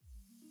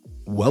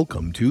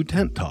Welcome to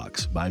Tent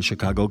Talks by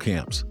Chicago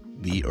Camps,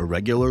 the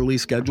irregularly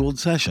scheduled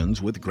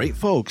sessions with great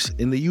folks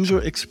in the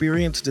user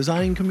experience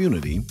design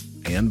community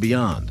and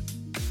beyond.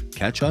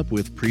 Catch up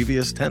with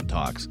previous Tent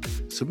Talks,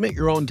 submit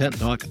your own Tent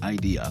Talk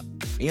idea,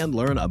 and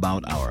learn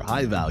about our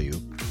high-value,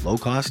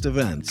 low-cost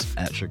events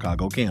at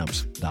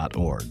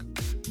chicagocamps.org.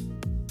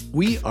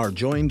 We are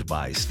joined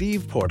by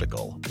Steve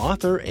Portigal,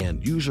 author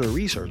and user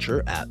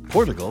researcher at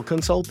Portigal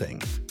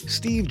Consulting.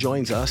 Steve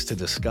joins us to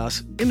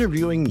discuss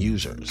interviewing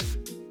users.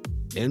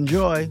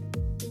 Enjoy!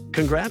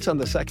 Congrats on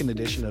the second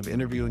edition of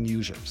Interviewing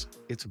Users.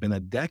 It's been a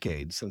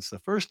decade since the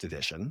first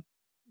edition.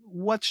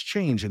 What's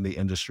changed in the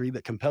industry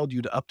that compelled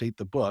you to update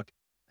the book,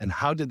 and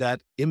how did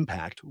that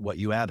impact what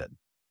you added?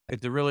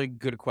 It's a really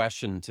good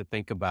question to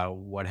think about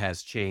what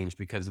has changed,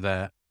 because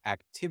the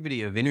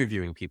activity of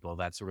interviewing people,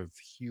 that sort of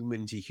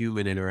human to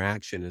human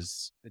interaction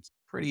it's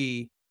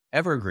pretty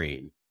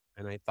evergreen.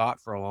 And I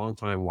thought for a long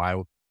time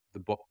why the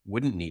book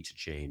wouldn't need to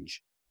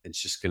change. It's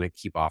just going to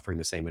keep offering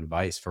the same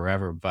advice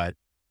forever. But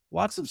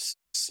lots of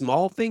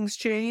small things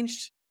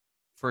changed.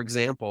 For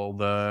example,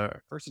 the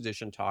first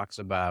edition talks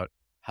about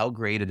how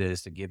great it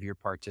is to give your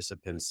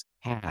participants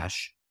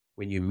cash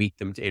when you meet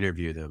them to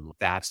interview them.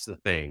 That's the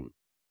thing.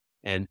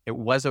 And it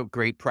was a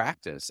great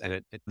practice.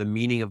 And the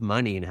meaning of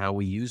money and how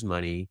we use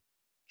money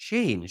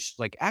changed,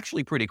 like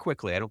actually pretty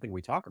quickly. I don't think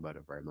we talk about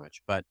it very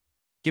much, but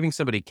giving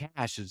somebody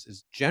cash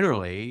is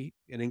generally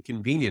an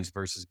inconvenience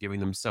versus giving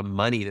them some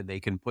money that they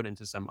can put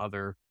into some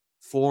other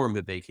form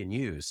that they can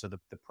use. So the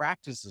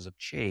practices have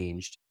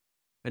changed.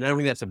 And I don't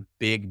think that's a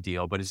big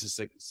deal, but it's just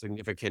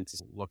significant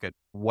to look at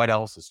what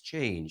else has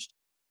changed.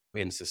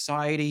 In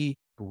society,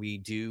 we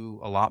do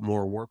a lot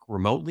more work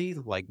remotely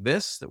like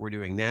this that we're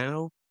doing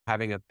now.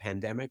 Having a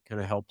pandemic kind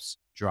of helps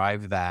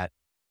drive that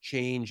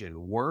change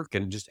in work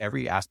and just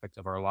every aspect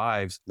of our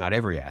lives. Not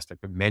every aspect,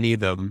 but many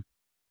of them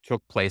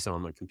took place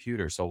on the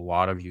computer. So a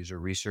lot of user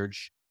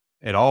research,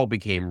 it all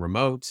became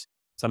remote.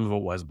 Some of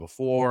it was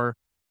before,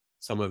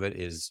 some of it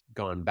is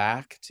gone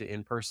back to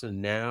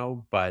in-person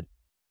now, but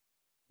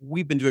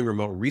we've been doing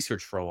remote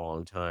research for a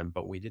long time,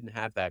 but we didn't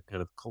have that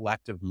kind of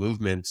collective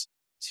movement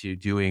to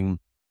doing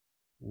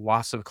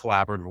lots of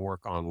collaborative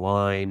work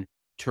online.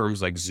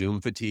 Terms like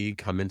Zoom fatigue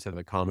come into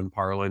the common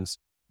parlance.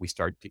 We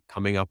start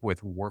coming up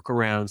with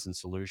workarounds and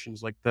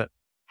solutions like that.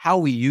 How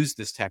we use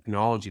this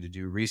technology to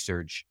do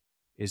research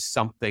is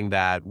something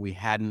that we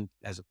hadn't,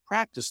 as a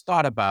practice,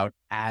 thought about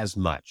as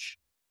much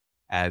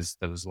as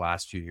those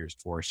last few years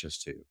forced us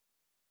to.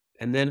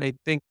 And then I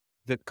think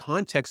the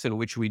context in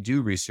which we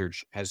do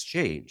research has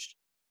changed.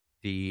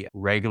 The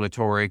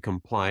regulatory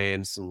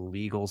compliance and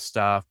legal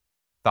stuff,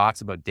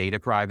 thoughts about data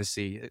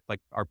privacy, like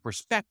our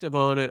perspective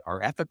on it,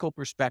 our ethical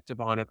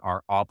perspective on it,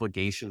 our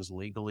obligations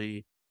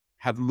legally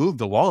have moved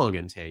along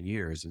in 10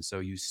 years. And so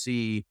you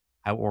see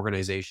how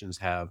organizations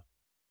have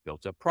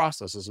built up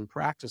processes and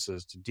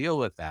practices to deal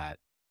with that.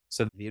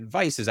 So the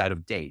advice is out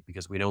of date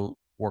because we don't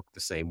work the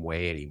same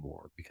way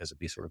anymore because of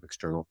these sort of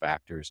external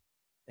factors.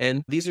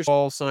 And these are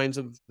all signs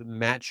of the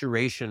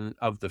maturation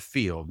of the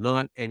field,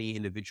 not any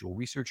individual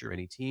researcher,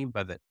 any team,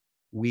 but that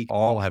we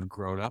all have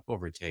grown up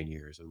over 10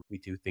 years and we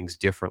do things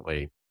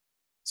differently.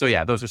 So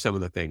yeah, those are some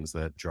of the things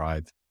that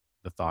drive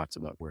the thoughts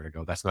about where to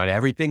go. That's not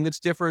everything that's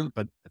different,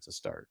 but that's a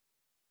start.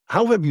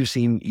 How have you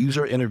seen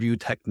user interview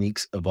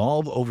techniques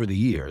evolve over the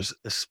years,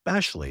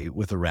 especially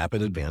with the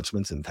rapid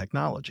advancements in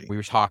technology? We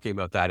were talking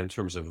about that in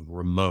terms of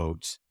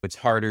remote. It's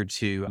harder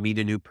to meet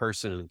a new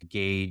person and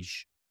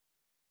engage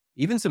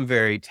even some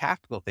very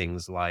tactical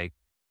things like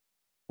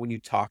when you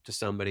talk to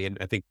somebody, and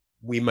I think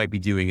we might be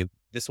doing it,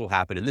 this will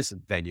happen in this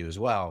venue as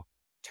well.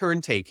 Turn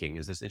taking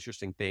is this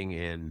interesting thing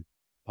in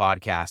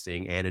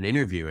podcasting and in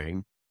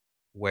interviewing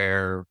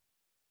where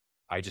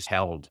I just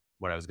held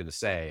what I was going to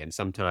say. And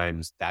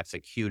sometimes that's a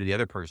cue to the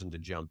other person to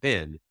jump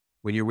in.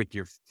 When you're with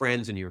your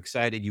friends and you're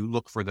excited, you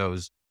look for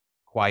those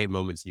quiet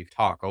moments you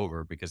talk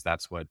over because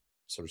that's what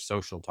sort of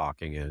social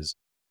talking is.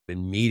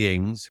 In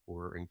meetings,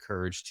 we're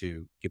encouraged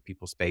to give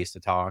people space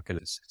to talk and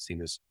it's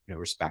seen as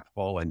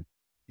respectful. And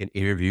in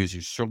interviews,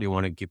 you certainly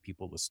want to give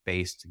people the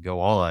space to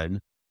go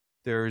on.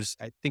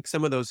 I think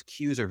some of those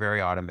cues are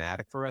very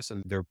automatic for us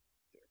and they're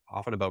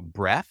often about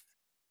breath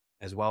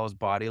as well as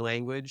body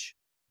language.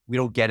 We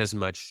don't get as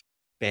much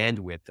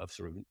bandwidth of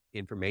sort of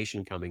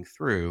information coming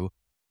through.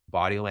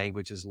 Body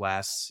language is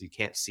less. You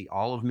can't see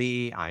all of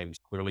me. I'm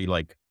clearly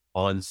like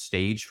on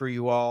stage for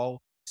you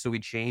all. So we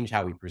change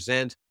how we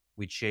present.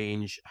 We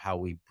change how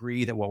we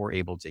breathe and what we're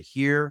able to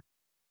hear.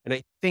 And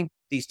I think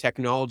these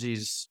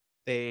technologies,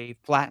 they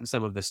flatten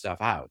some of this stuff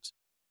out.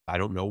 I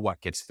don't know what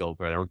gets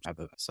filtered. I don't have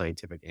a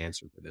scientific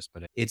answer for this,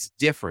 but it's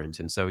different.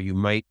 And so you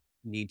might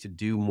need to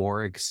do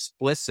more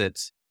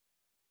explicit.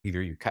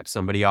 Either you cut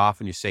somebody off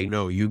and you say,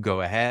 no, you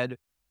go ahead,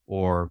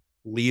 or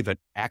leave an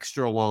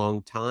extra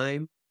long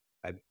time.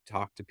 I've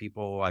talked to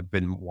people, I've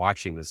been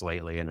watching this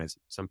lately, and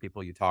some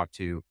people you talk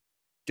to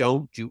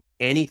don't do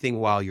anything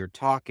while you're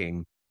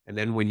talking. And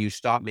then when you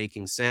stop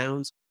making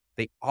sounds,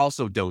 they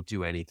also don't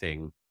do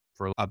anything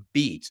for a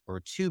beat or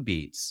two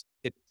beats.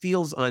 it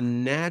feels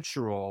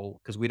unnatural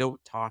because we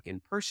don't talk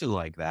in person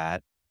like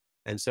that.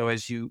 And so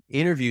as you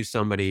interview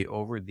somebody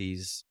over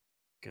these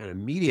kind of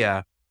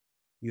media,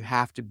 you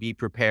have to be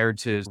prepared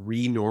to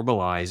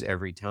re-normalize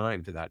every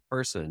time to that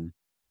person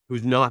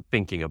who's not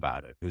thinking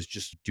about it, who's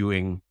just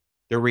doing,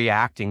 they're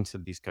reacting to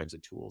these kinds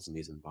of tools in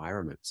these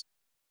environments.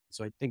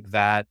 So I think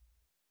that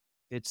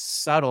it's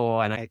subtle,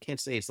 and I can't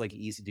say it's like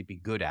easy to be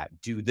good at.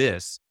 Do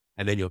this,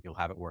 and then you'll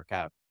have it work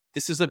out.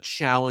 This is a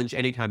challenge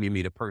anytime you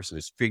meet a person,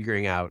 is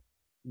figuring out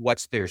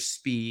what's their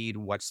speed,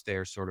 what's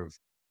their sort of,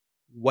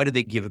 what do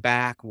they give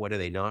back, what do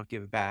they not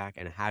give back,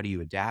 and how do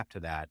you adapt to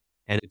that?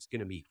 And it's going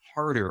to be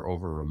harder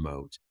over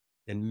remote.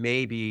 And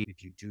maybe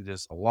if you do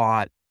this a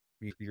lot,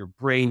 your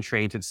brain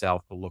trains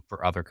itself to look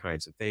for other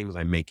kinds of things.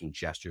 I'm making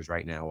gestures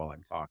right now while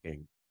I'm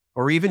talking,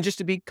 or even just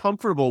to be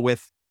comfortable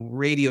with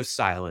radio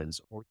silence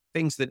or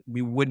things that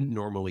we wouldn't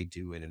normally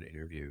do in an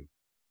interview,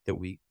 that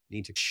we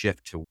need to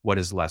shift to what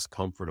is less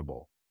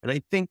comfortable. And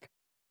I think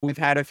we've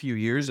had a few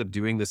years of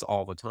doing this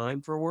all the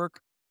time for work.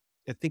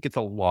 I think it's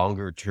a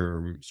longer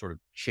term sort of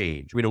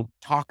change. We don't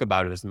talk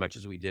about it as much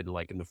as we did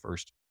like in the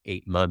first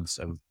 8 months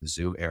of the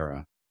Zoom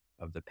era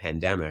of the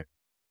pandemic.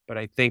 But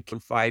I think in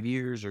 5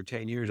 years or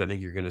 10 years, I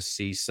think you're going to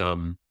see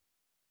some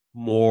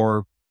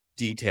more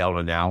detailed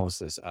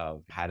analysis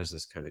of how does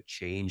this kind of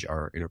change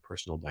our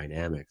interpersonal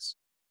dynamics.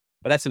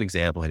 But that's an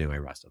example anyway,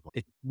 Russ.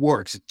 It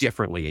works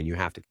differently and you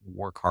have to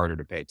work harder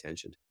to pay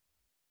attention.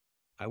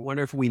 I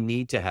wonder if we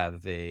need to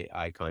have the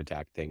eye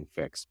contact thing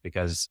fixed,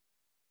 because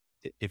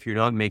if you're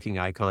not making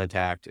eye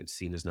contact, it's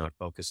seen as not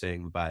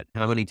focusing. But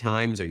how many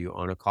times are you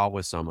on a call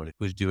with someone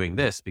who's doing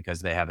this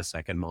because they have a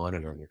second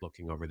monitor and they're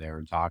looking over there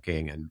and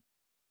talking? And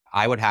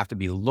I would have to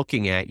be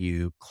looking at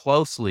you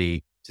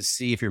closely to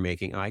see if you're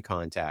making eye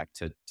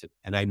contact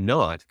and I'm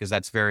not, because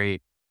that's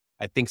very,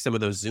 I think some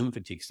of those Zoom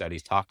fatigue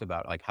studies talked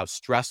about like how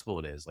stressful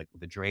it is, like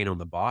the drain on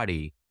the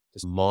body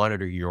to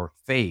monitor your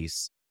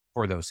face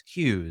for those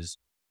cues,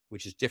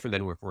 which is different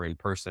than if we're in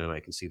person and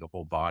I can see the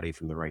whole body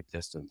from the right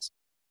distance.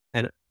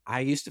 And I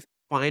used to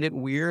find it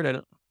weird,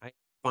 and I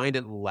find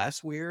it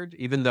less weird,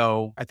 even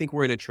though I think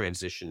we're in a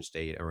transition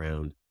state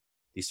around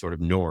these sort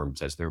of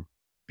norms as they're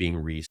being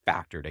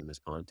refactored in this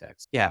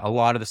context. Yeah, a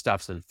lot of the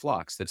stuff's in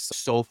flux that's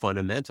so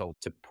fundamental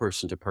to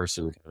person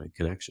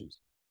connections.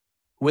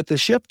 With the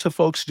shift to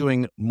folks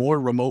doing more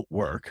remote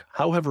work,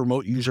 how have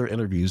remote user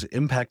interviews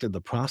impacted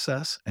the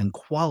process and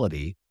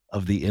quality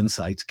of the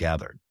insights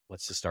gathered?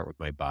 Let's just start with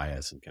my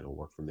bias and kind of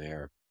work from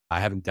there.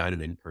 I haven't done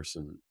an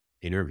in-person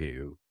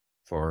interview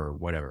for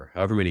whatever,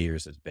 however many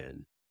years it's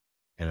been,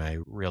 and I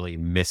really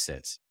miss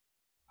it.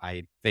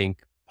 I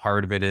think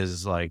part of it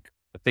is like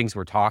the things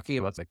we're talking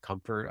about, the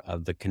comfort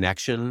of the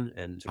connection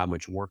and how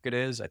much work it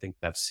is. I think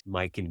that's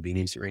my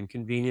convenience or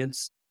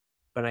inconvenience.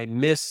 But I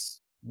miss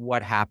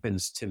what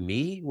happens to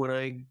me when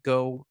I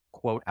go,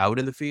 quote, out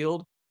in the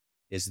field,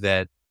 is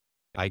that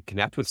I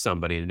connect with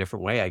somebody in a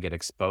different way. I get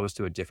exposed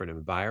to a different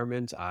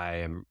environment. I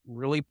am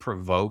really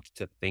provoked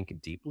to think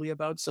deeply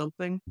about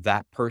something,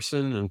 that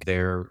person and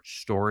their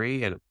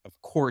story. And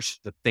of course,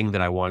 the thing that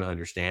I want to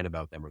understand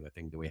about them or the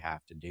thing that we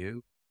have to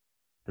do.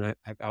 And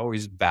I've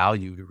always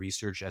valued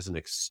research as an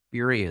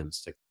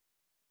experience to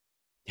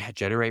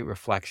generate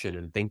reflection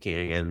and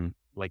thinking and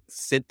like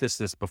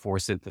synthesis before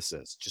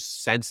synthesis,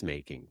 just sense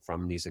making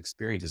from these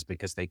experiences,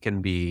 because they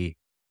can be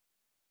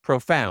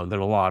profound in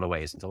a lot of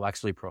ways,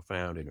 intellectually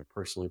profound,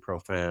 interpersonally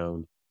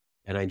profound.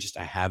 And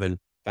I haven't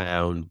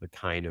found the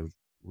kind of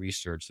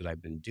research that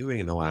I've been doing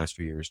in the last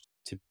few years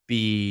to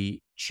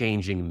be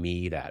changing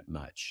me that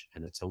much.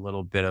 And it's a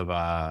little bit of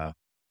I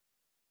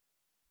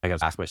got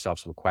to ask myself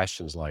some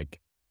questions like,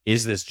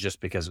 is this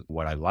just because of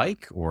what I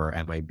like, or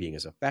am I being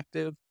as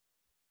effective?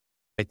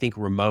 I think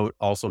remote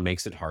also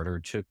makes it harder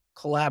to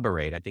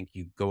collaborate. I think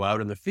you go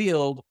out in the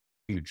field,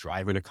 you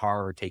drive in a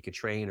car or take a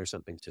train or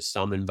something to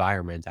some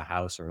environment, a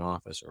house or an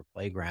office or a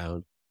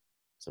playground.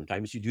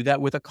 Sometimes you do that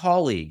with a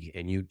colleague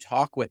and you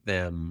talk with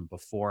them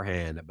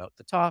beforehand about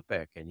the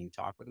topic and you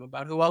talk with them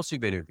about who else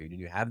you've interviewed and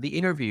you have the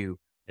interview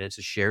and it's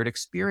a shared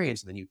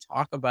experience. And then you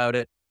talk about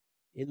it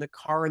in the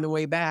car on the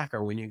way back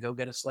or when you go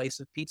get a slice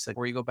of pizza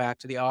before you go back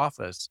to the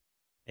office.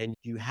 And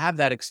you have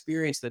that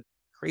experience that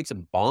creates a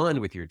bond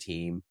with your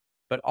team,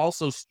 but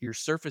also you're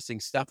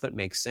surfacing stuff that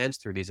makes sense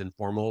through these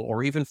informal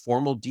or even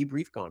formal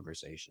debrief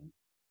conversation.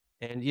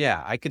 And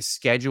yeah, I could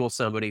schedule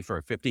somebody for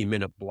a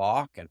 15-minute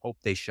block and hope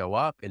they show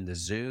up in the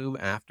Zoom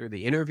after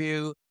the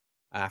interview,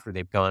 after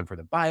they've gone for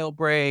the bio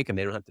break and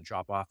they don't have to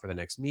drop off for the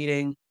next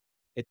meeting.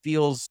 It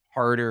feels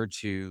harder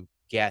to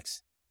get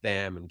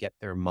them and get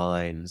their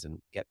minds and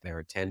get their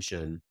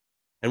attention.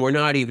 And we're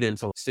not even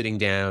into sitting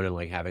down and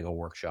like having a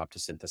workshop to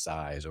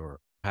synthesize or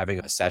having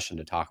a session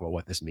to talk about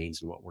what this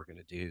means and what we're going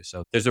to do.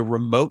 So there's a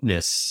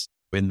remoteness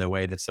in the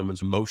way that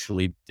someone's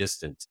emotionally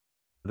distant.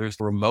 There's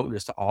a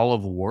remoteness to all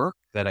of work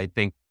that I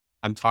think,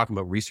 I'm talking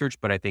about research,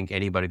 but I think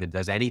anybody that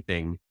does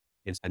anything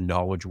in a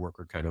knowledge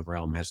worker kind of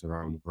realm has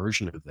their own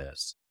version of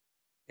this.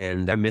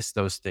 And I miss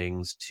those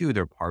things too.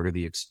 They're part of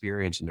the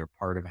experience and they're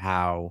part of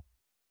how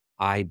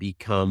I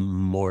become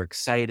more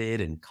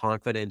excited and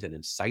confident and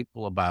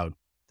insightful about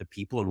the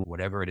people and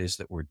whatever it is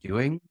that we're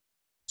doing.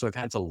 So I've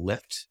had to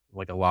lift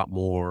like a lot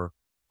more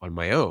on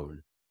my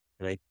own.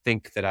 And I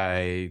think that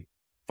I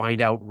find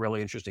out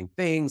really interesting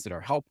things that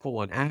are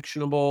helpful and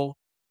actionable.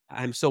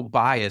 I'm so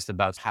biased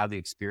about how the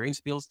experience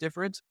feels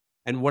different.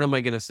 And what am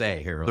I going to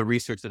say here? The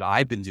research that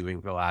I've been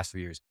doing for the last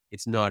few years,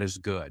 it's not as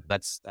good.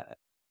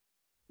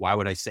 Why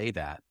would I say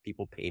that?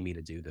 People pay me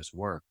to do this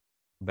work.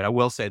 But I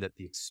will say that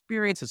the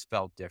experience has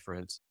felt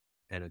different.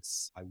 And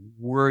I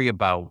worry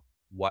about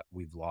what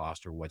we've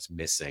lost or what's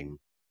missing,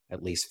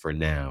 at least for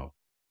now.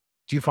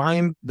 Do you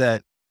find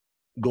that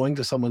going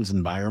to someone's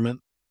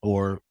environment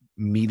or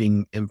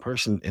meeting in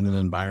person in an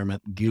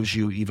environment gives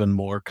you even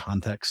more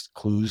context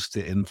clues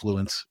to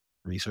influence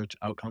research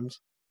outcomes?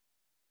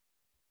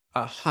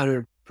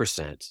 100%.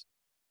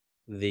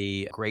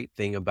 The great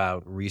thing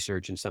about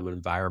research in some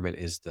environment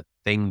is the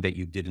thing that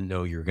you didn't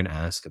know you were going to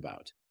ask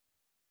about.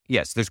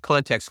 Yes, there's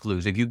context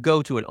clues. If you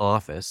go to an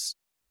office,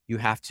 you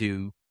have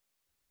to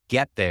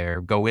get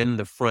there, go in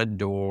the front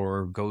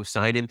door, go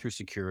sign in through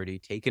security,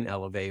 take an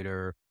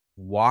elevator,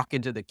 walk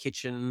into the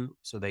kitchen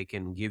so they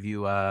can give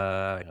you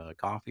a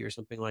coffee or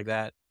something like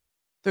that.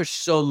 There's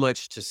so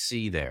much to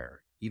see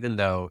there, even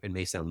though it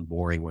may sound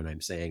boring when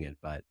I'm saying it,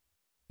 but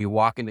you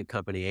walk into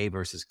company A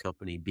versus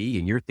company B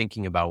and you're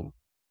thinking about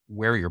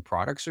where your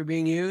products are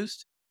being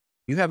used.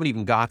 You haven't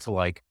even got to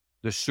like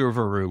the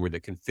server room or the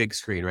config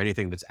screen or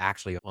anything that's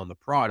actually on the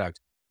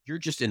product. You're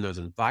just in those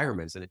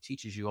environments and it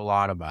teaches you a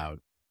lot about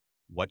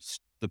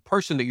what's the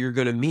person that you're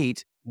going to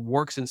meet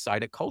works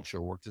inside a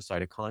culture, works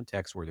inside a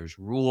context where there's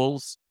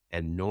rules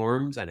and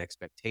norms and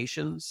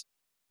expectations.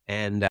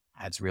 And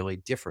that's really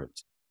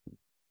different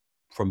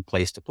from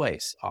place to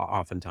place,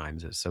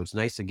 oftentimes is. So it's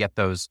nice to get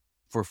those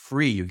for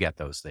free. You get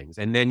those things.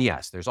 And then,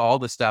 yes, there's all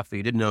the stuff that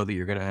you didn't know that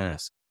you're going to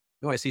ask.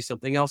 No, I see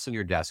something else in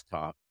your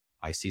desktop.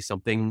 I see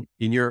something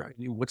in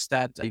what's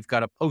that? You've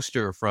got a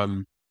poster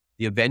from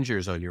the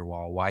Avengers on your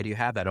wall. Why do you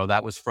have that? Oh,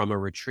 that was from a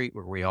retreat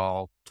where we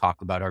all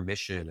talk about our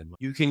mission. And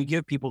you can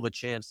give people the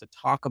chance to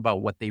talk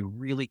about what they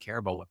really care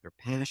about, what they're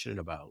passionate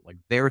about, like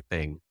their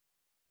thing.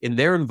 In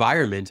their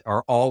environment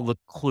are all the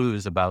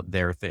clues about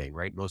their thing,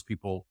 right? Most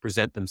people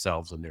present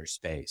themselves in their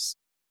space.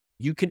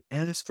 You can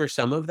ask for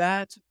some of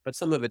that, but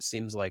some of it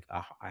seems like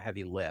a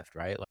heavy lift,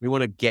 right? Like we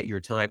want to get your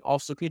time.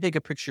 Also, can you take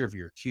a picture of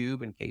your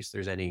cube in case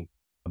there's any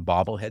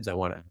bobbleheads I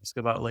want to ask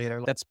about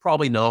later? That's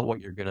probably not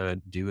what you're going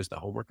to do as the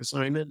homework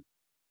assignment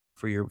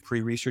for your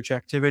pre-research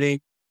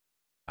activity.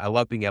 I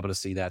love being able to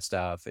see that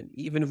stuff. And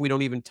even if we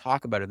don't even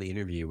talk about it in the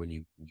interview, when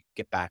you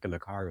get back in the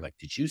car, you're like,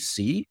 did you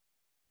see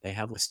they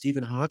have a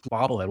Stephen Hawking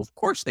bobblehead? Well, of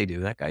course they do.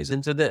 That guy's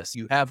into this.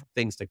 You have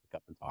things to pick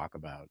up and talk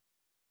about.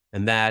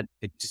 And that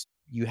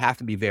you have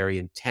to be very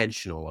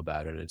intentional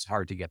about it. It's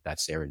hard to get that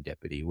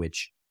serendipity,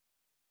 which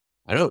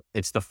I don't know.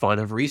 It's the fun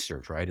of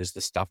research, right? Is the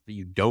stuff that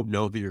you don't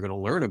know that you're going to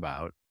learn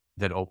about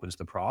that opens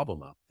the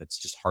problem up. That's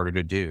just harder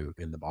to do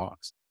in the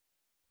box.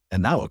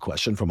 And now a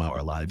question from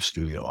our live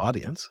studio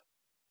audience.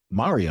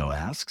 Mario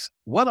asks,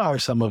 what are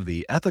some of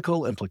the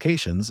ethical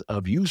implications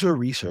of user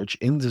research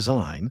in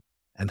design,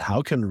 and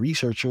how can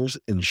researchers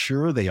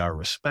ensure they are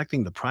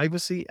respecting the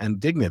privacy and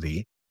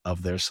dignity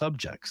of their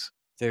subjects?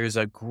 There's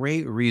a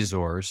great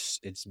resource.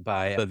 It's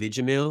by Alba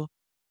Villamil.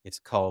 It's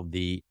called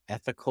the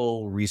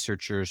Ethical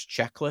Researchers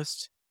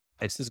Checklist.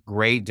 It's this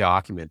great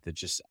document that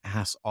just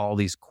asks all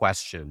these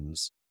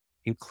questions,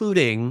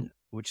 including,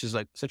 which is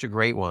like such a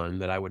great one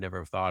that I would never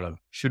have thought of,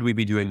 should we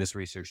be doing this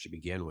research to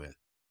begin with?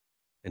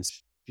 And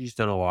she's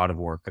done a lot of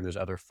work, and there's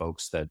other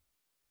folks and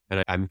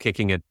I'm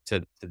kicking it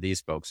to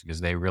these folks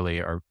because they really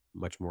are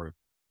much more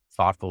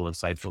thoughtful and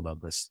insightful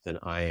about this than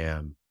I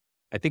am.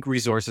 I think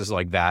resources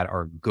like that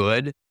are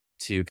good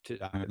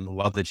I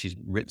love that she's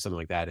written something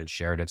like that and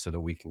shared it so that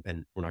we can,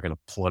 and we're not going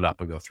to pull it up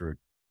and go through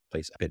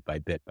place bit by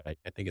bit, but I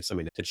think it's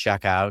something to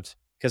check out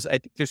because I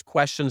think there's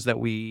questions that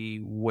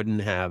we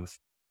wouldn't have.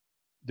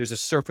 There's a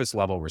surface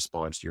level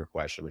response to your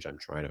question, which I'm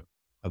trying to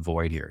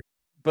avoid here.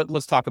 But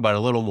let's talk about it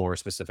a little more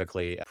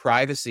specifically.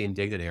 Privacy and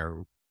dignity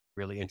are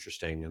really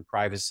interesting. And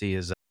privacy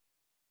is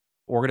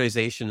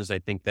organizations, I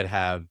think, that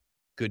have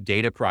good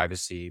data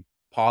privacy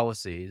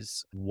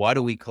policies. What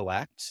do we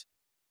collect?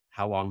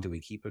 How long do we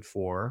keep it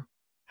for?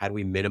 How do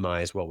we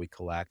minimize what we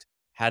collect?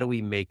 How do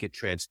we make it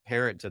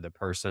transparent to the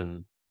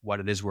person what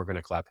it is we're going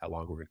to collect, how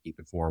long we're going to keep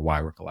it for,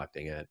 why we're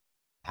collecting it?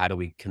 How do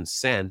we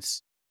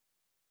consent?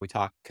 We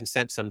talk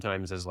consent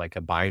sometimes as like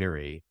a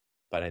binary,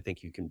 but I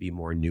think you can be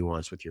more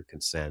nuanced with your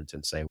consent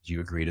and say, do you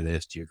agree to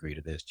this? Do you agree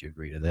to this? Do you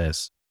agree to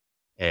this?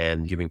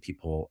 And giving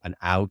people an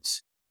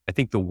out. I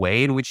think the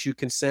way in which you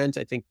consent,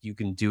 I think you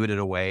can do it in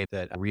a way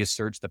that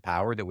reasserts the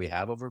power that we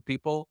have over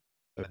people.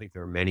 But I think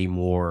there are many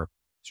more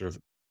sort of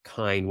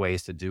kind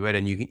ways to do it.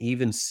 And you can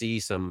even see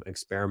some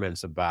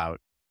experiments about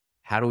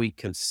how do we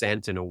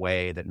consent in a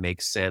way that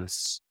makes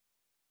sense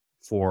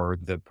for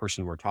the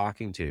person we're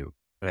talking to.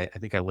 And I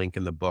think I link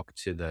in the book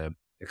to the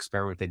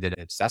experiment they did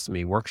at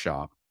Sesame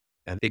Workshop.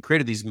 And they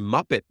created these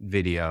Muppet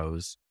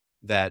videos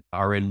that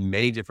are in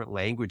many different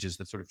languages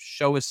that sort of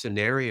show a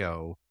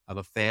scenario of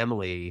a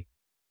family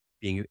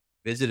being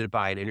visited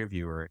by an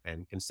interviewer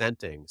and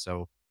consenting.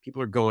 So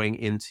people are going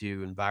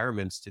into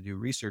environments to do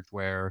research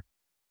where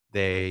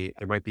there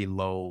might be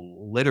low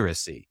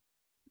literacy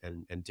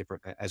and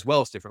different, as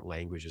well as different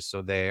languages.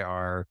 So they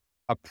are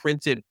a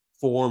printed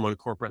form on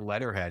corporate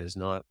letterhead is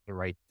not the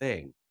right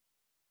thing.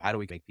 How do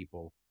we make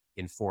people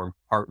informed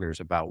partners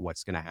about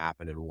what's going to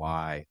happen and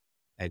why?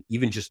 And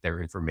even just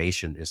their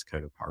information is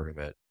kind of part of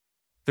it.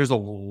 There's a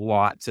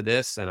lot to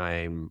this, and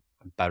I'm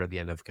about at the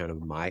end of kind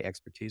of my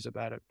expertise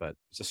about it, but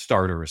it's a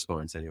starter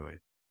response anyway.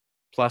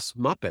 Plus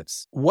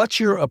Muppets. What's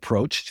your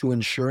approach to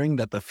ensuring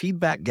that the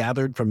feedback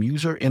gathered from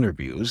user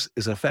interviews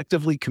is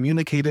effectively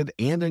communicated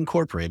and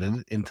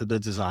incorporated into the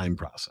design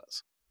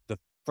process? The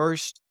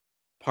first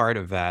part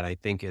of that, I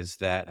think, is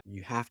that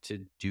you have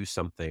to do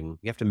something.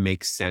 You have to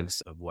make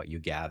sense of what you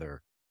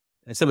gather.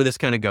 And some of this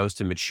kind of goes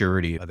to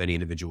maturity of any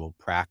individual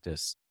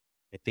practice.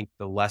 I think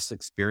the less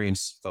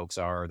experienced folks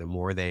are, the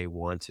more they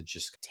want to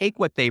just take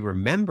what they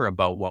remember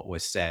about what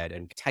was said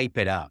and type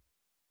it up.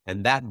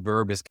 And that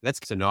verb that's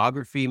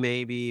stenography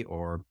maybe,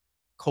 or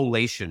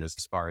collation as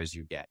far as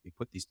you get. You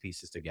put these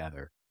pieces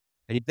together.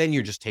 And then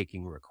you're just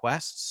taking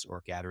requests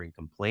or gathering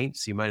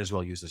complaints. You might as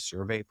well use a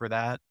survey for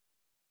that.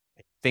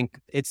 I think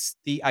it's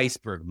the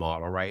iceberg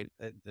model, right?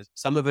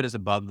 Some of it is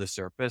above the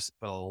surface,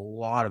 but a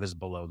lot of it is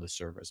below the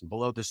surface. And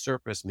below the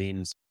surface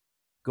means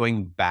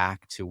going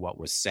back to what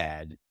was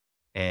said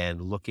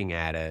and looking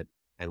at it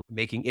and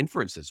making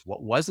inferences.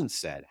 What wasn't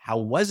said? How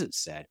was it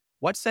said?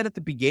 What's said at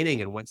the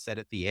beginning and what's said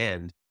at the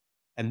end?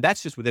 And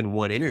that's just within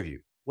one interview.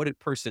 What did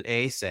person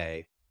A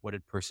say? What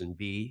did person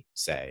B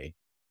say?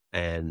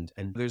 And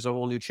there's a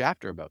whole new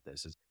chapter about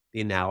this, is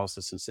the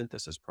analysis and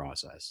synthesis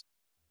process.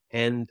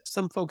 And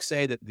some folks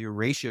say that the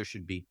ratio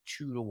should be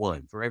 2 to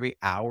 1. For every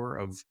hour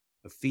of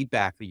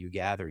feedback that you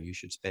gather, you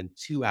should spend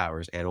 2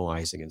 hours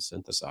analyzing and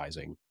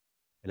synthesizing.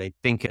 And I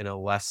think in a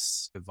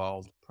less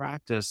evolved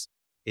practice,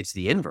 it's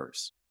the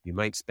inverse. You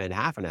might spend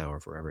half an hour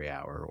for every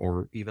hour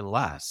or even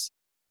less.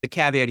 The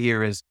caveat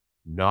here is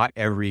not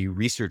every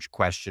research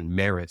question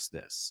merits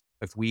this.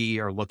 If we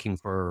are looking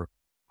for,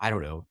 I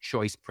don't know,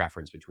 choice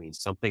preference between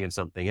something and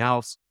something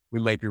else, we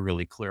might be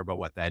really clear about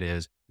what that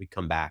is. We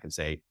come back and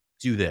say,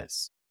 do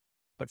this.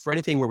 But for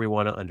anything where we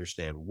want to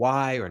understand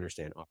why, or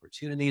understand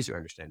opportunities, or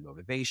understand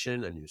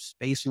motivation, a new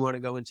space we want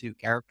to go into,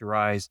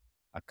 characterize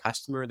a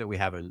customer that we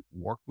haven't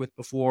worked with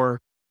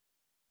before,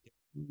 it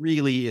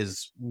really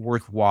is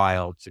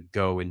worthwhile to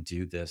go and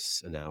do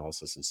this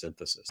analysis and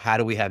synthesis. How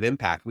do we have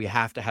impact? We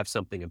have to have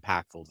something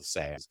impactful to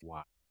say. That's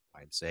why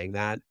I'm saying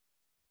that.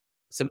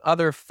 Some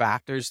other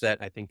factors that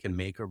I think can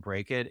make or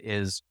break it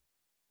is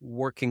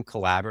working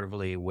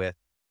collaboratively with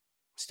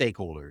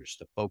stakeholders,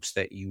 the folks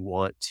that you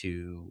want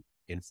to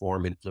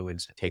inform,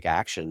 influence, take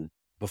action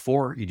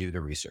before you do the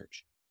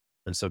research.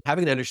 And so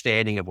having an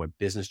understanding of what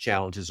business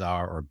challenges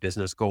are or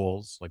business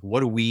goals, like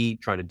what are we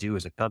trying to do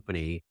as a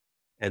company,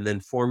 and then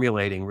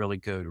formulating really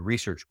good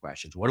research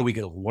questions. What are we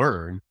going to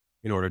learn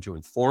in order to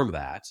inform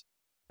that?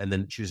 And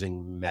then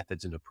choosing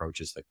methods and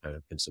approaches that kind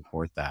of can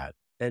support that,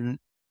 and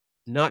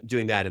not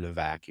doing that in a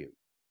vacuum.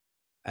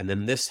 And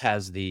then this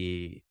has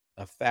the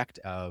effect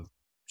of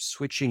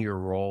switching your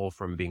role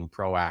from being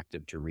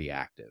proactive to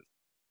reactive.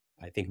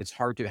 I think it's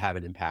hard to have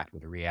an impact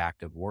with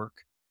reactive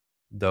work.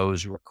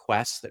 Those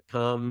requests that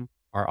come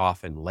are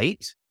often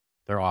late.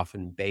 They're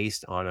often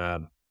based on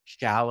a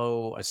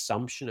shallow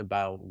assumption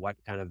about what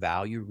kind of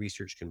value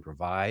research can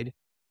provide.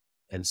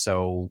 And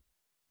so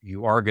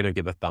you are going to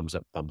give a thumbs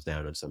up, thumbs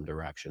down in some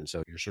direction.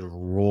 So your sort of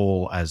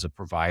role as a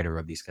provider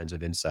of these kinds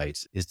of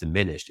insights is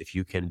diminished. If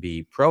you can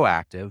be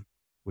proactive,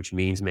 which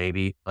means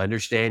maybe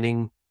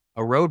understanding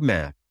a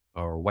roadmap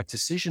or what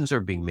decisions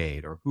are being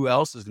made or who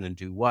else is going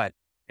to do what,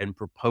 and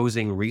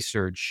proposing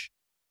research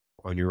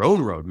on your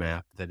own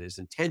roadmap that is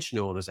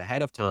intentional and is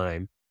ahead of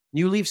time.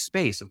 You leave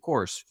space, of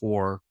course,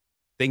 for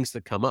things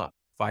that come up,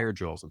 fire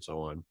drills and so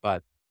on.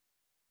 But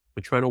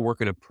we're trying to work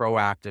in a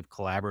proactive,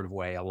 collaborative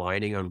way,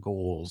 aligning on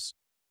goals,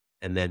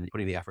 and then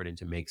putting the effort in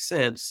to make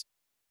sense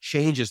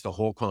changes the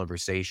whole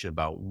conversation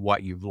about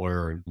what you've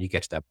learned. You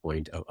get to that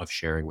point of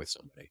sharing with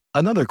somebody.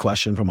 Another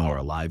question from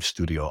our live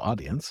studio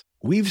audience.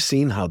 We've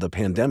seen how the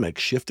pandemic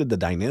shifted the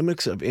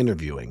dynamics of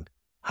interviewing.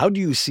 How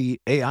do you see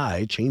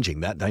AI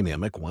changing that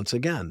dynamic once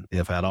again,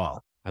 if at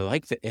all? I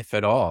like the if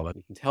at all.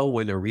 You can tell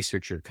when a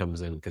researcher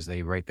comes in because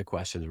they write the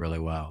questions really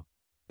well.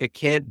 It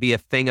can't be a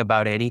thing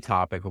about any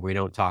topic where we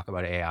don't talk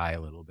about AI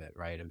a little bit,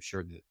 right? I'm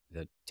sure that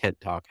the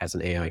Tent Talk has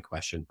an AI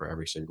question for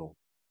every single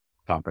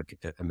topic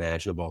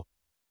imaginable.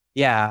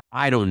 Yeah,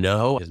 I don't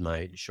know is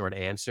my short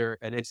answer.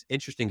 And it's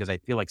interesting because I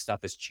feel like stuff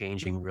is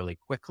changing really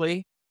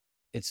quickly.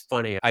 It's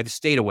funny. I've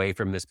stayed away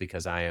from this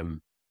because I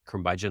am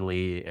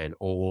curmudgeonly and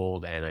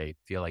old, and I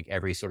feel like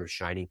every sort of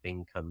shiny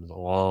thing comes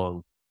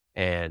along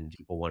and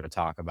people want to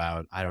talk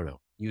about, I don't know,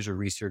 user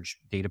research,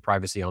 data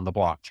privacy on the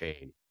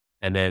blockchain.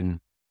 And then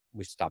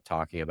we stop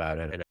talking about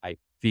it. And I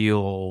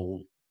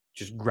feel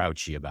just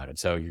grouchy about it.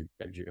 So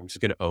I'm just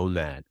going to own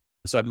that.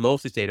 So I've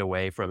mostly stayed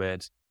away from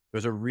it.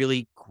 There's a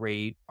really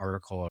great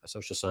article, a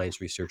social science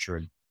researcher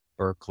in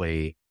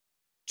Berkeley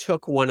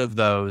took one of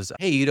those,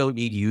 hey, you don't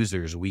need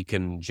users. We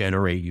can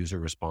generate user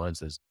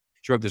responses.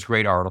 She wrote this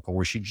great article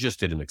where she just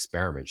did an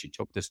experiment. She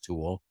took this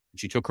tool and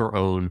she took her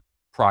own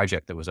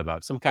project that was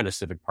about some kind of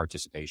civic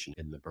participation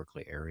in the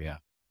Berkeley area.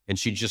 And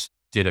she just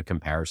did a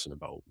comparison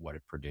about what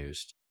it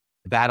produced.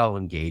 That'll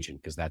engage in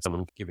because that's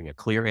someone giving a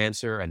clear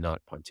answer and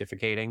not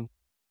pontificating.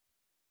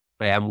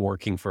 I am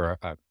working for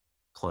a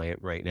client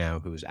right now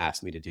who's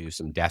asked me to do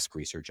some desk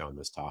research on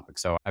this topic.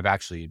 So I've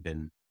actually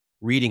been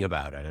reading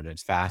about it and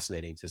it's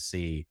fascinating to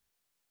see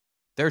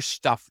there's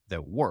stuff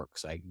that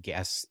works. I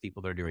guess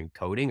people that are doing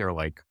coding are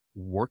like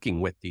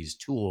working with these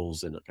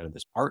tools and kind of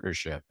this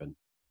partnership. And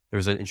there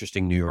was an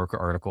interesting New Yorker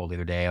article the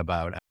other day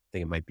about, I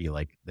think it might be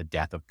like the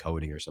death of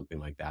coding or something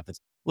like that. That's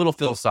a little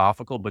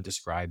philosophical, but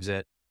describes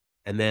it.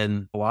 And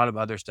then a lot of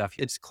other stuff.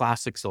 It's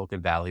classic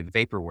Silicon Valley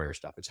vaporware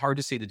stuff. It's hard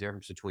to see the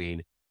difference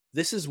between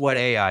this is what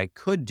AI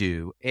could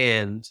do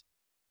and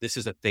this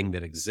is a thing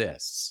that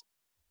exists.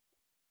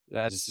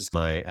 That's just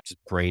my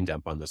just brain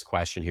dump on this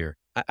question here.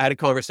 I had a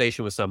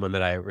conversation with someone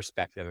that I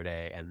respect the other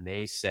day, and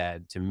they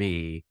said to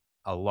me,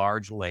 a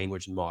large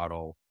language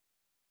model,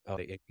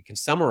 it can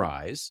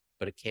summarize,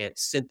 but it can't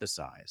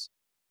synthesize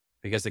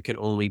because it can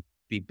only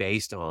be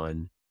based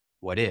on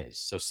what is.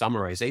 So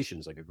summarization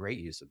is like a great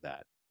use of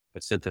that,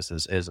 but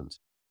synthesis isn't.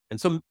 And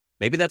so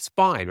maybe that's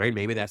fine, right?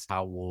 Maybe that's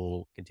how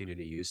we'll continue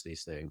to use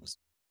these things.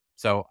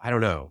 So I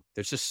don't know.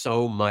 There's just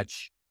so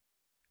much.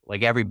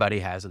 Like everybody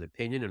has an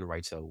opinion and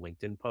writes a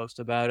LinkedIn post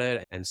about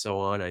it and so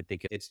on. I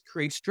think it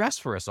creates stress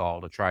for us all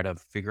to try to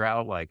figure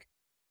out like,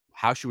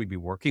 how should we be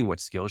working?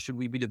 What skills should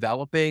we be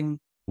developing?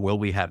 Will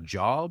we have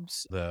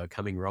jobs? The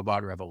coming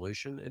robot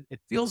revolution. It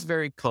feels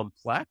very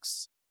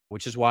complex,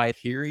 which is why I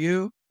hear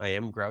you. I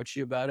am grouchy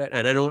about it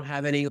and I don't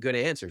have any good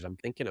answers. I'm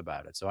thinking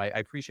about it. So I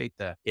appreciate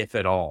the if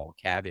at all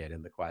caveat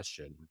in the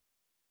question.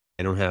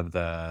 I don't have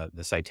the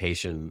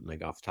citation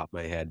like off the top of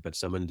my head, but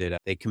someone did.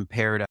 They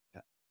compared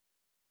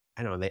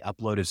I don't know, they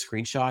uploaded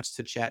screenshots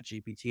to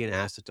ChatGPT and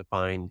asked it to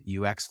find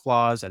UX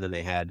flaws. And then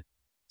they had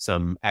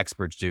some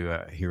experts do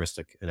a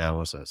heuristic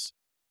analysis.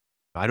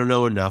 I don't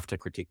know enough to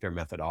critique their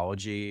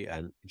methodology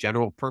and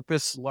general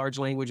purpose large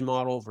language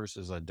model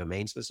versus a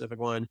domain specific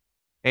one.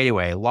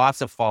 Anyway,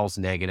 lots of false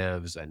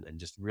negatives and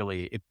just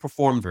really, it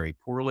performed very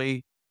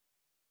poorly,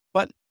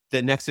 but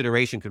the next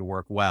iteration could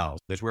work well.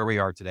 There's where we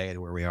are today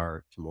and where we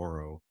are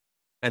tomorrow.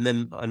 And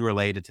then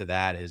unrelated to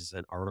that is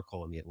an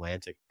article in The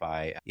Atlantic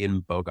by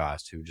Ian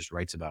Bogost, who just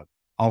writes about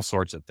all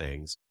sorts of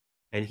things.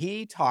 And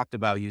he talked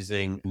about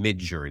using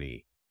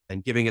Midjourney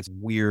and giving it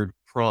weird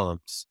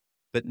prompts,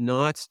 but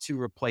not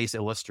to replace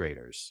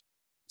illustrators.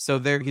 So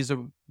he's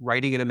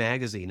writing in a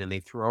magazine and they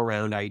throw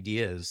around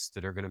ideas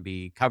that are going to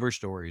be cover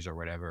stories or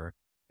whatever.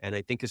 And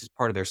I think this is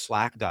part of their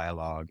Slack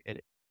dialogue.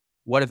 And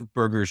what if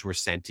burgers were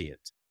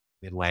sentient?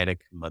 The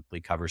Atlantic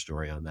monthly cover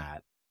story on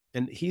that.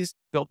 And he's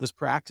built this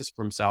practice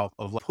for himself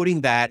of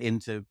putting that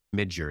into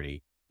Midjourney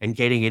and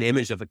getting an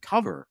image of the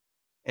cover.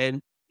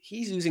 And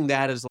he's using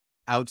that as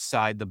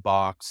outside the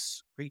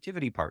box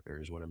creativity partner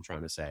is what I'm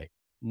trying to say.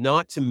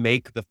 Not to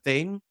make the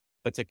thing,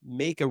 but to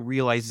make a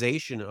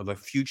realization of a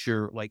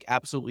future, like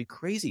absolutely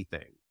crazy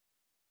thing,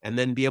 and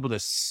then be able to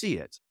see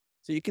it.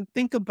 So you can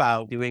think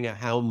about doing a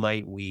how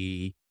might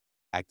we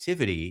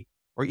activity,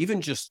 or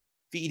even just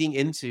feeding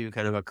into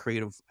kind of a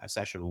creative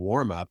session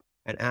warm up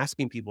and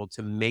asking people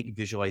to make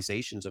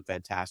visualizations of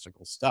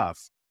fantastical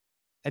stuff.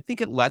 I think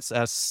it lets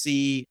us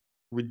see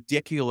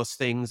ridiculous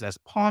things as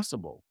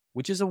possible,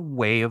 which is a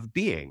way of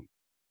being.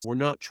 We're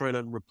not trying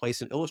to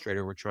replace an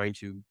illustrator. We're trying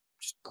to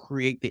just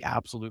create the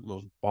absolute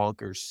most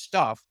bonkers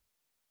stuff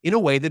in a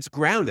way that's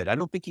grounded. I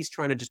don't think he's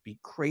trying to just be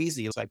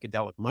crazy,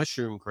 psychedelic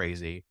mushroom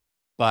crazy,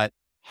 but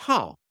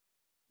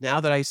now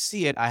that I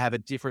see it, I have a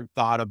different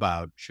thought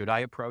about should I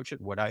approach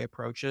it? Would I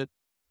approach it?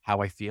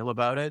 How I feel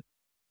about it?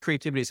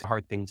 Creativity is a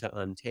hard thing to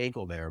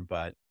untangle there,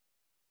 but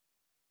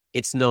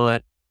it's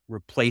not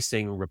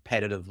replacing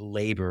repetitive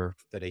labor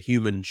that a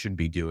human should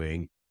be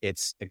doing.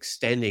 It's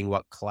extending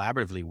what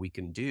collaboratively we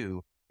can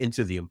do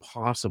into the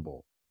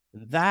impossible.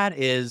 That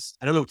is,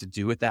 I don't know what to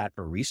do with that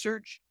for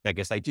research. I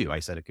guess I do. I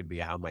said it could be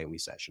a how might we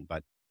session,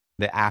 but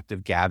the act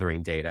of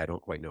gathering data, I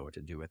don't quite know what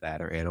to do with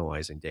that or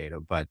analyzing data,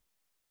 but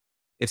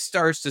it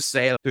starts to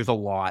say there's a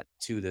lot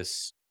to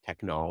this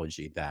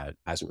technology that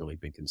hasn't really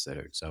been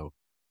considered. So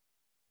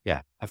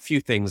yeah, a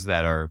few things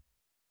that are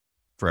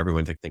for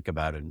everyone to think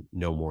about and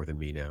know more than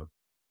me now.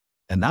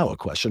 And now a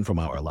question from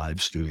our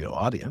live studio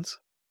audience.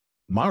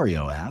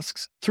 Mario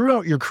asks,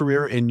 throughout your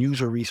career in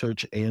user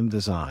research and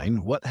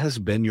design, what has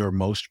been your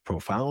most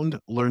profound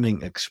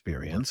learning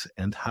experience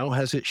and how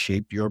has it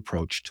shaped your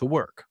approach to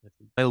work?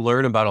 I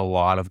learn about a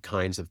lot of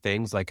kinds of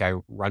things. Like I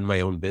run my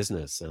own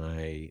business and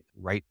I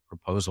write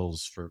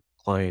proposals for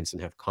clients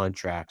and have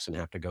contracts and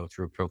have to go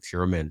through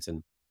procurement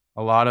and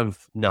a lot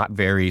of not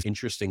very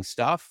interesting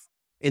stuff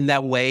in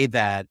that way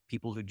that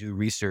people who do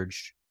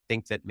research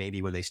think that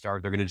maybe when they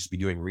start, they're going to just be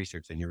doing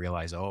research and you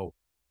realize, oh,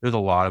 there's a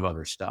lot of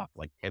other stuff.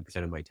 Like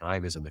 10% of my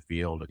time is in the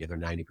field. The other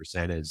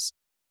 90% is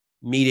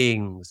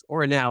meetings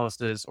or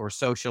analysis or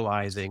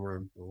socializing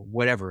or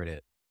whatever it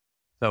is.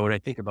 So when I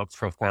think about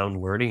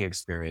profound learning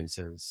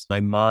experiences, my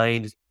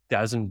mind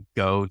doesn't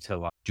go to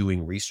like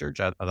doing research.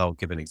 I'll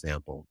give an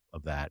example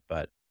of that,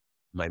 but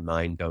my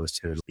mind goes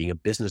to being a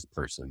business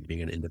person,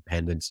 being an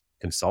independent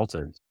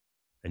consultant.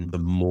 And the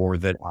more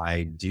that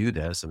I do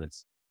this, and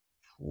it's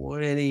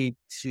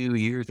 22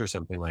 years or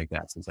something like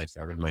that since I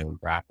started my own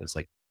practice,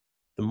 like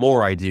the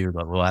more I do,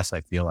 the less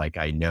I feel like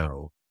I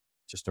know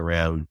just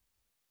around,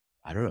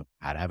 I don't know,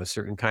 how to have a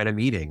certain kind of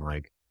meeting.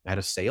 Like I had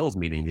a sales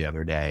meeting the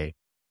other day.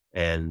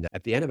 And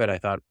at the end of it, I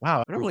thought,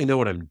 wow, I don't really know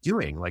what I'm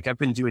doing. Like I've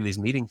been doing these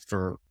meetings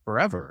for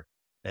forever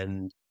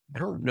and I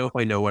don't know if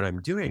I know what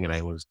I'm doing. And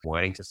I was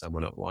whining to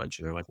someone at lunch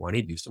and they're like, why don't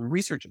you do some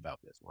research about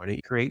this? Why don't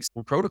you create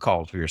some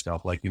protocols for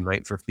yourself like you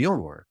might for field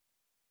work?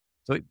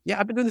 So yeah,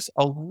 I've been doing this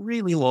a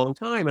really long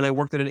time and I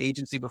worked at an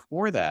agency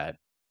before that.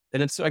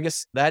 And I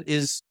guess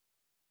it's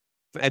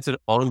an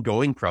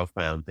ongoing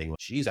profound thing. Like,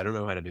 geez, I don't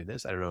know how to do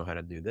this. I don't know how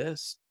to do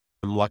this.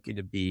 I'm lucky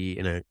to be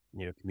in a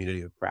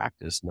community of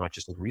practice, not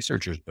just of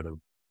researchers, but of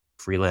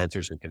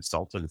freelancers and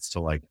consultants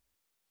to like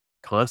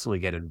constantly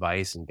get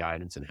advice and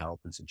guidance and help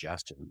and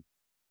suggestion.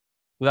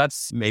 Well,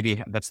 that's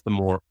the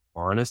more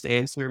honest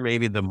answer.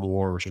 Maybe the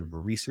more sort of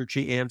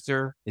researchy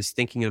answer is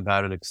thinking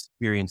about an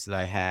experience that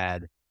I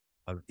had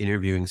of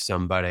interviewing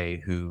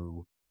somebody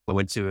who I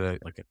went to an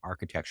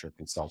architecture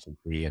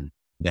consultancy and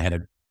they had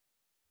a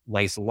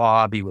nice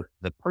lobby with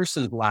the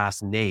person's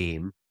last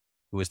name,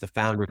 who was the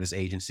founder of this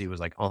agency, was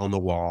like on the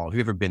wall. Have you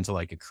ever been to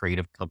like a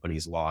creative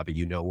company's lobby?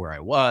 You know where I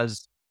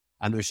was.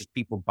 And there's just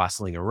people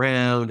bustling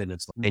around and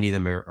many of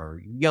them are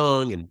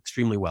young and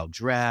extremely well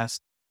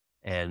dressed.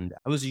 And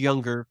I was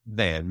younger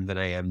then than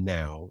I am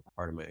now,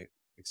 part of my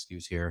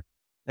excuse here.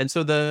 And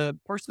so the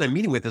person I'm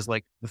meeting with is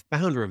like the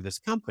founder of this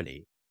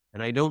company.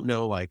 And I don't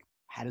know, like,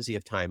 how does he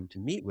have time to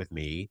meet with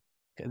me?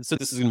 And so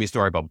this is going to be a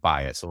story about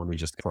bias. So let me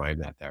just prime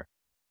that there.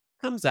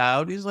 Comes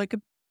out, he's like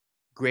a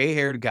gray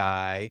haired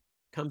guy,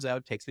 comes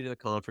out, takes me to the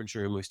conference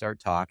room. We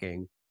start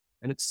talking.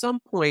 And at some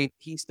point,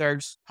 he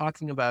starts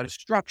talking about his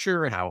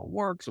structure and how it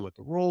works and what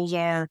the roles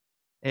are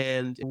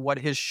and what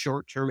his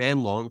short term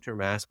and long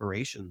term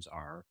aspirations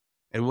are.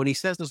 And when he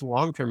says his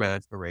long term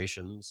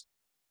aspirations,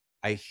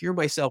 I hear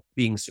myself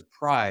being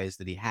surprised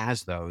that he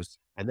has those.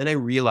 And then I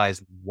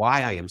realize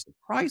why I am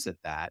surprised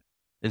at that.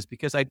 And it's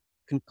because I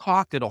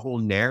concocted a whole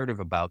narrative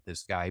about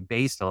this guy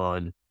based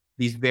on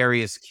these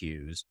various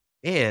cues.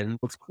 And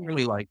it's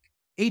clearly like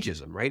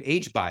ageism, right?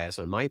 Age bias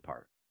on my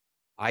part.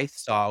 I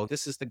saw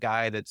this is the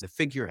guy that's the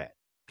figurehead.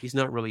 He's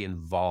not really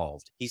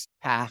involved. He's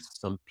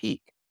past some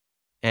peak.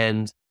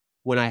 And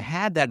when I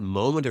had that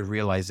moment of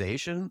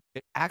realization,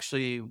 it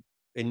actually,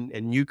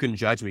 and you can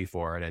judge me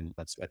for it. And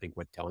that's, I think,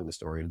 what telling the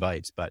story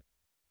invites. But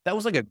that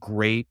was like a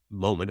great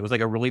moment. It was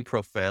like a really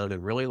profound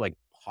and really like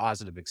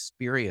positive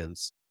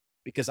experience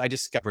because I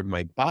discovered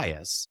my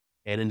bias.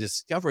 And in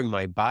discovering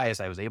my bias,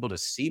 I was able to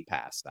see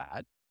past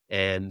that.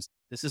 And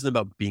this isn't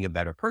about being a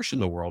better person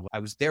in the world. I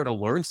was there to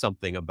learn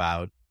something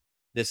about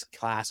this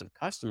class of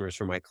customers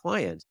for my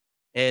client.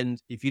 And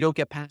if you don't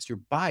get past your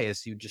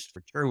bias, you just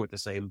return with the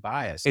same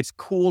bias. It's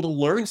cool to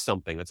learn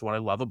something. That's what I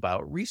love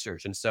about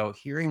research. And so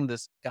hearing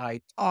this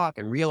guy talk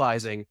and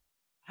realizing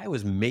I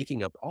was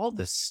making up all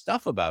this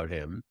stuff about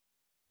him.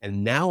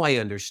 And now I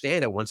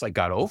understand it once I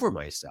got over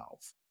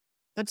myself.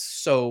 That's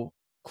so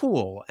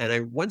cool.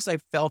 And once I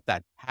felt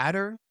that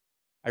pattern,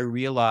 I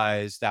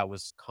realized that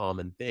was a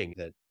common thing,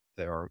 that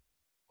there are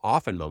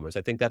often moments.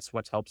 I think that's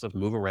what helps us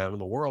move around in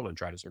the world and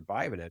try to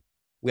survive in it.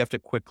 We have to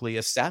quickly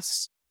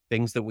assess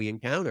things that we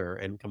encounter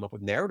and come up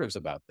with narratives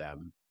about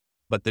them.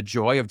 But the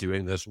joy of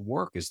doing this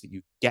work is that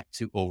you get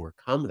to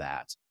overcome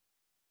that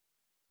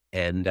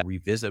and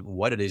revisit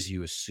what it is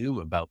you assume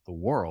about the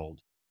world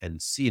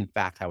and see, in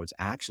fact, how it's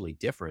actually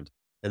different.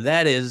 And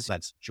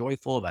that's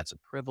joyful. That's a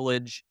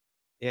privilege.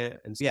 And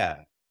so, yeah,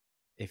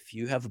 if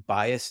you have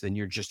bias, then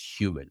you're just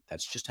human.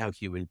 That's just how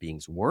human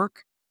beings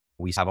work.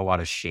 We have a lot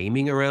of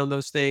shaming around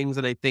those things.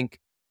 And I think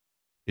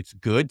it's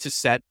good to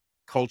set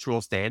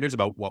cultural standards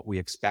about what we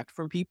expect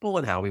from people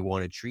and how we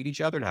want to treat each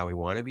other and how we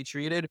want to be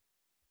treated.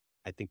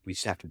 I think we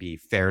just have to be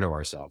fair to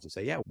ourselves and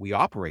say, yeah, we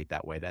operate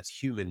that way. That's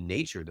human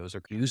nature. Those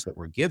are cues that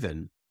we're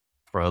given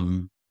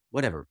from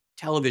whatever,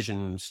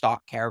 television,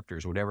 stock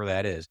characters, whatever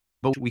that is.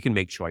 But we can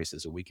make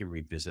choices and we can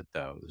revisit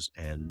those.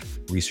 And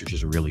research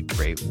is a really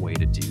great way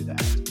to do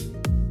that.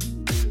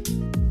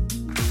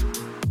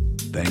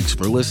 Thanks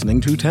for listening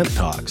to Tent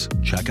Talks.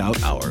 Check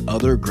out our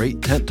other great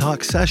Tent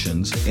Talk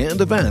sessions and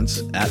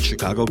events at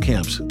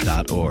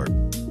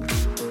chicagocamps.org.